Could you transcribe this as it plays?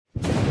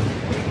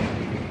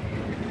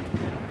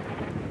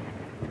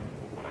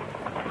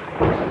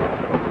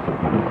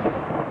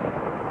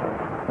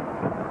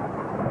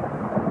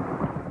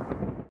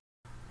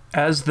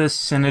As this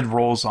synod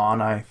rolls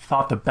on, I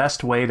thought the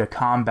best way to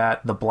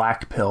combat the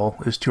black pill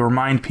is to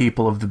remind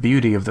people of the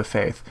beauty of the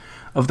faith,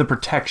 of the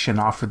protection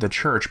offered the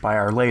Church by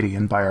Our Lady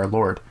and by our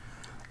Lord.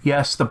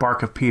 Yes, the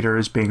bark of Peter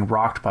is being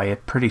rocked by a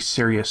pretty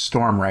serious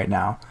storm right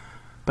now,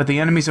 but the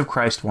enemies of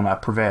Christ will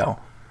not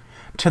prevail.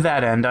 To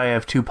that end, I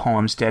have two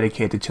poems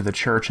dedicated to the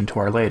Church and to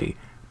Our Lady,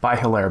 by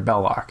Hilaire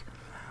Belloc.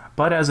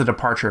 But as a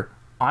departure,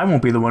 I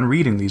won't be the one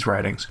reading these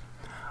writings.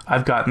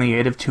 I've gotten the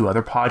aid of two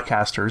other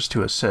podcasters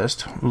to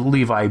assist,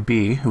 Levi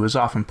B., who is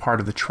often part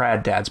of the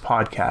Trad Dads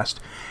podcast,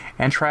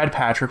 and Trad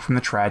Patrick from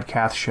the Trad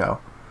Cath Show.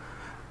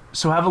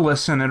 So have a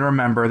listen and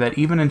remember that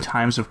even in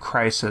times of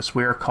crisis,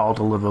 we are called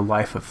to live a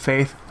life of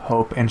faith,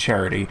 hope, and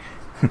charity,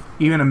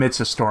 even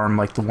amidst a storm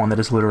like the one that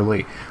is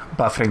literally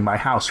buffeting my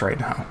house right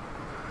now.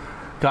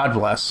 God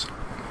bless.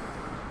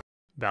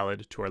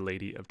 Ballad to Our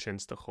Lady of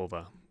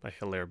Czestochowa by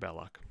Hilaire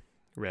Belloc,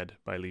 read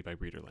by Levi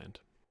Breederland.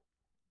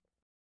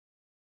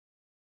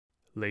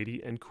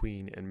 Lady and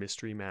Queen and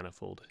Mystery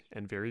manifold,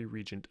 and very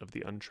regent of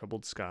the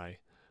untroubled sky,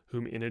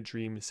 whom in a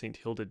dream Saint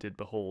Hilda did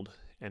behold,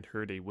 and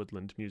heard a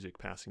woodland music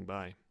passing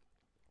by.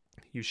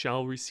 You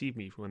shall receive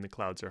me when the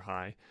clouds are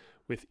high,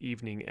 with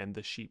evening and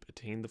the sheep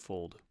attain the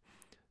fold.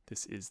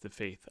 This is the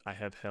faith I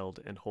have held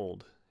and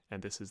hold,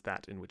 and this is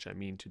that in which I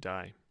mean to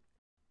die.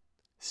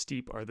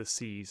 Steep are the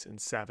seas,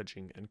 and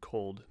savaging and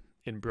cold,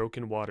 in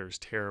broken waters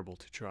terrible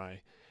to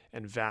try,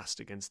 and vast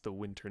against the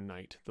winter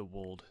night the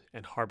wold,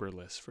 and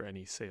harbourless for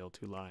any sail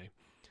to lie.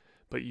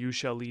 But you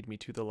shall lead me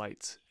to the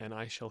lights, and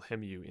I shall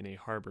hem you in a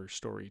harbour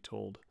story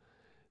told.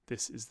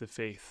 This is the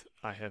faith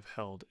I have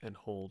held and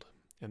hold,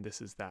 and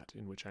this is that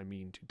in which I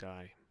mean to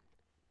die.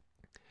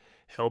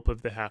 Help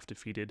of the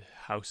half-defeated,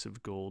 house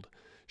of gold,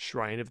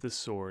 shrine of the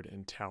sword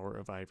and tower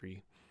of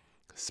ivory,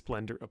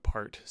 splendour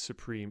apart,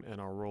 supreme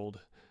and enrolled,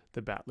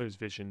 the battler's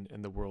vision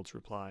and the world's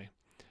reply.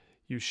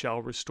 You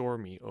shall restore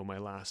me, O my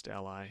last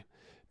ally,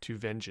 to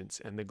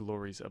vengeance and the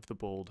glories of the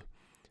bold.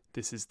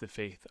 This is the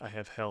faith I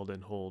have held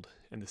and hold,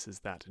 and this is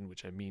that in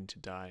which I mean to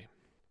die.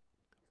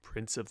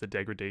 Prince of the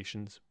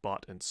degradations,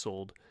 bought and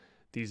sold,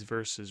 these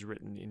verses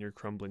written in your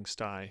crumbling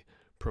sty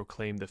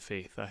proclaim the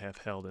faith I have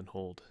held and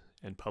hold,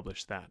 and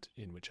publish that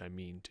in which I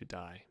mean to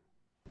die.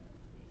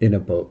 In a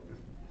Boat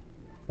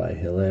by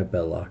Hilaire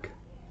Belloc.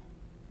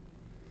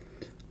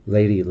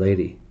 Lady,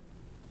 lady,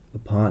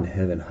 upon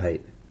heaven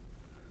height,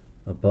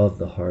 above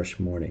the harsh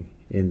morning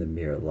in the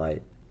mirror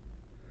light,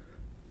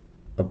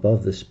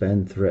 above the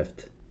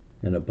spendthrift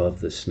and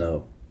above the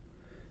snow,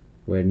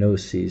 where no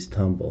seas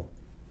tumble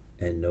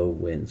and no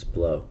winds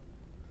blow,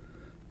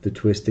 the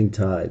twisting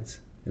tides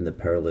and the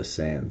perilous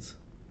sands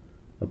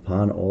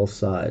upon all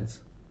sides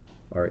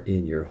are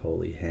in your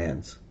holy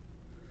hands.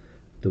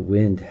 The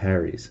wind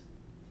harries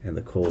and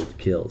the cold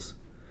kills,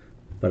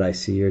 but I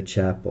see your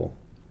chapel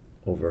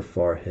over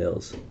far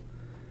hills.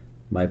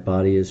 My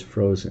body is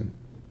frozen,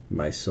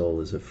 my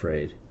soul is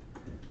afraid.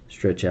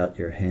 Stretch out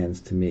your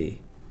hands to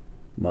me,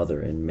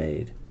 mother and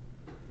maid,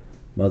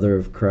 mother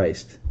of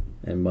Christ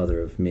and mother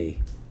of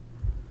me.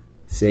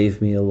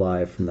 Save me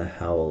alive from the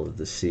howl of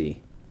the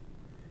sea.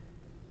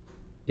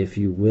 If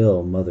you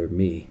will mother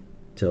me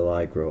till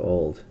I grow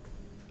old,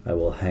 I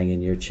will hang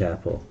in your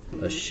chapel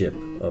a ship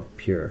of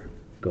pure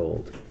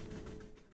gold.